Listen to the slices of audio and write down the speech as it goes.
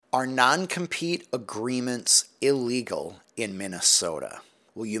Are non-compete agreements illegal in Minnesota?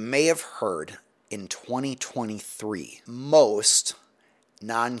 Well, you may have heard in 2023, most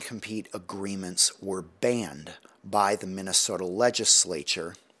non-compete agreements were banned by the Minnesota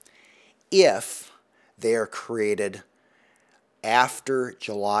legislature if they are created after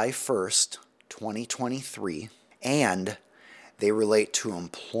July 1st, 2023, and they relate to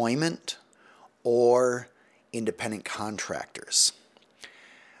employment or independent contractors.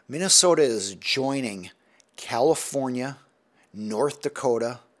 Minnesota is joining California, North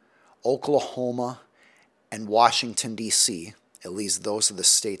Dakota, Oklahoma, and Washington, D.C., at least those are the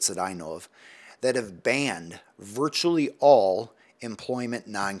states that I know of, that have banned virtually all employment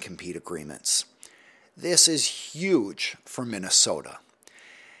non-compete agreements. This is huge for Minnesota.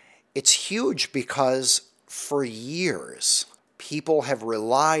 It's huge because for years, people have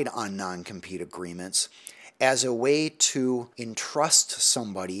relied on non-compete agreements as a way to entrust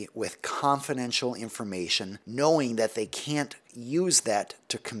somebody with confidential information, knowing that they can't use that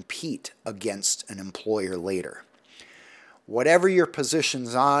to compete against an employer later. Whatever your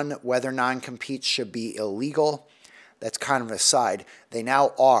position's on, whether non-competes should be illegal, that's kind of an aside. They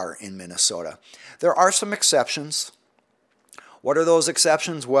now are in Minnesota. There are some exceptions. What are those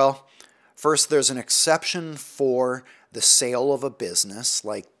exceptions? Well, first, there's an exception for the sale of a business,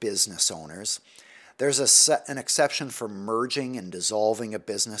 like business owners. There's an exception for merging and dissolving a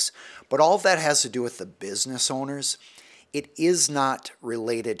business, but all of that has to do with the business owners. It is not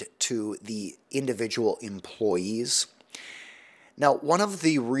related to the individual employees. Now, one of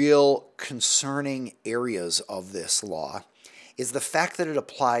the real concerning areas of this law is the fact that it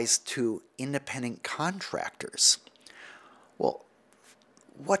applies to independent contractors. Well,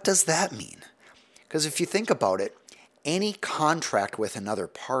 what does that mean? Because if you think about it, any contract with another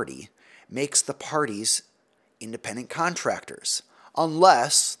party makes the parties independent contractors,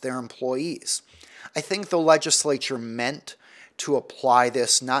 unless they're employees. I think the legislature meant to apply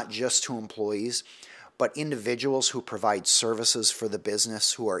this not just to employees, but individuals who provide services for the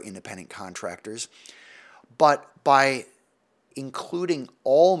business who are independent contractors. But by including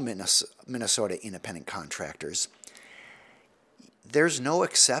all Minnesota independent contractors, there's no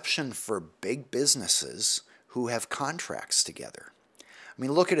exception for big businesses who have contracts together. I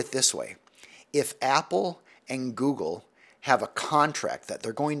mean, look at it this way. If Apple and Google have a contract that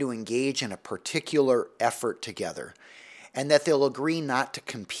they're going to engage in a particular effort together and that they'll agree not to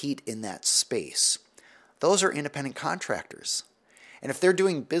compete in that space, those are independent contractors. And if they're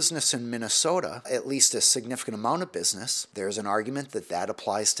doing business in Minnesota, at least a significant amount of business, there's an argument that that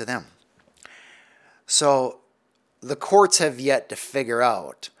applies to them. So the courts have yet to figure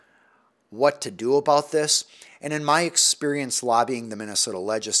out what to do about this. And in my experience lobbying the Minnesota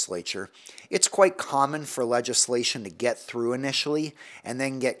legislature, it's quite common for legislation to get through initially and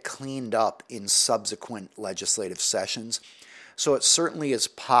then get cleaned up in subsequent legislative sessions. So it certainly is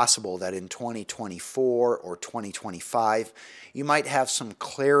possible that in 2024 or 2025, you might have some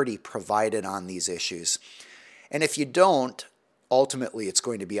clarity provided on these issues. And if you don't, ultimately it's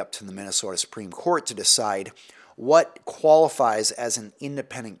going to be up to the Minnesota Supreme Court to decide what qualifies as an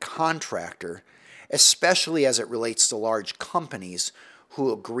independent contractor, especially as it relates to large companies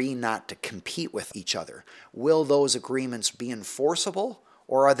who agree not to compete with each other. Will those agreements be enforceable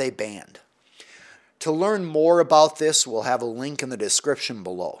or are they banned? To learn more about this, we'll have a link in the description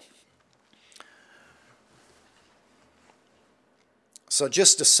below. So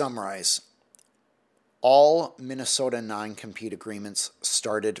just to summarize, all Minnesota non-compete agreements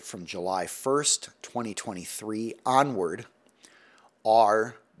started from July 1st, 2023 onward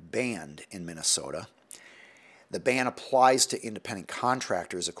are banned in Minnesota. The ban applies to independent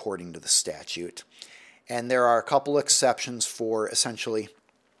contractors according to the statute, and there are a couple exceptions for essentially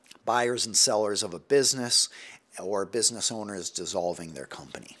buyers and sellers of a business or business owners dissolving their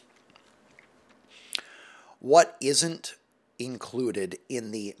company. What isn't included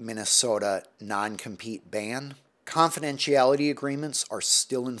in the Minnesota non-compete ban? Confidentiality agreements are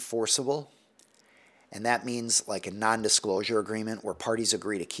still enforceable, and that means like a non-disclosure agreement where parties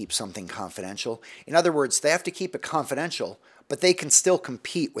agree to keep something confidential. In other words, they have to keep it confidential, but they can still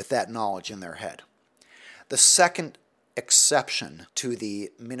compete with that knowledge in their head. The second exception to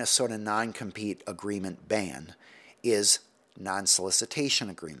the Minnesota non-compete agreement ban is non-solicitation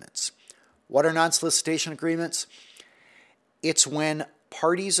agreements. What are non-solicitation agreements? It's when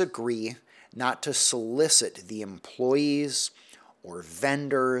parties agree not to solicit the employees or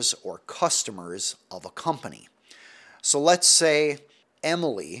vendors or customers of a company. So let's say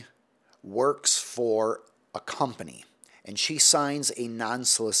Emily works for a company and she signs a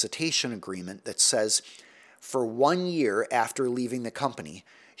non-solicitation agreement that says for 1 year after leaving the company,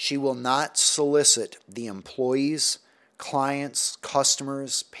 She will not solicit the employees, clients,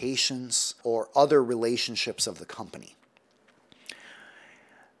 customers, patients, or other relationships of the company.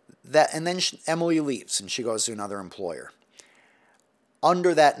 And then Emily leaves and she goes to another employer.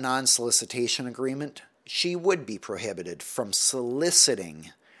 Under that non-solicitation agreement, she would be prohibited from soliciting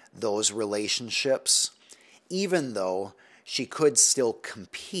those relationships, even though she could still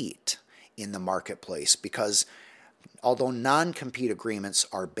compete in the marketplace, because although non-compete agreements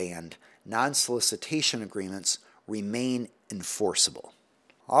are banned, non-solicitation agreements remain enforceable.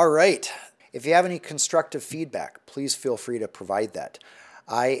 All right. If you have any constructive feedback, please feel free to provide that.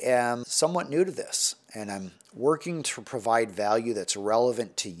 I am somewhat new to this, and I'm working to provide value that's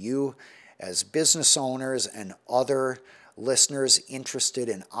relevant to you as business owners and other listeners interested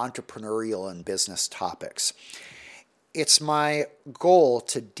in entrepreneurial and business topics. It's my goal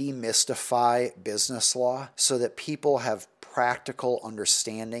to demystify business law so that people have practical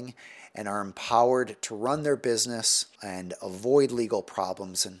understanding and are empowered to run their business and avoid legal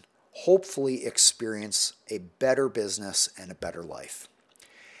problems and hopefully experience a better business and a better life.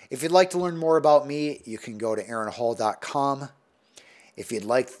 If you'd like to learn more about me, you can go to aaronhall.com. If you'd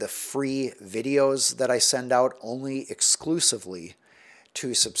like the free videos that I send out only exclusively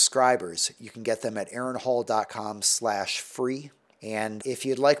to subscribers, you can get them at aaronhall.com/free. And if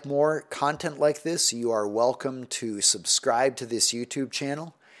you'd like more content like this, you are welcome to subscribe to this YouTube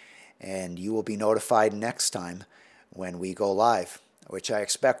channel, and you will be notified next time when we go live, which I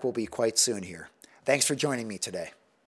expect will be quite soon here. Thanks for joining me today.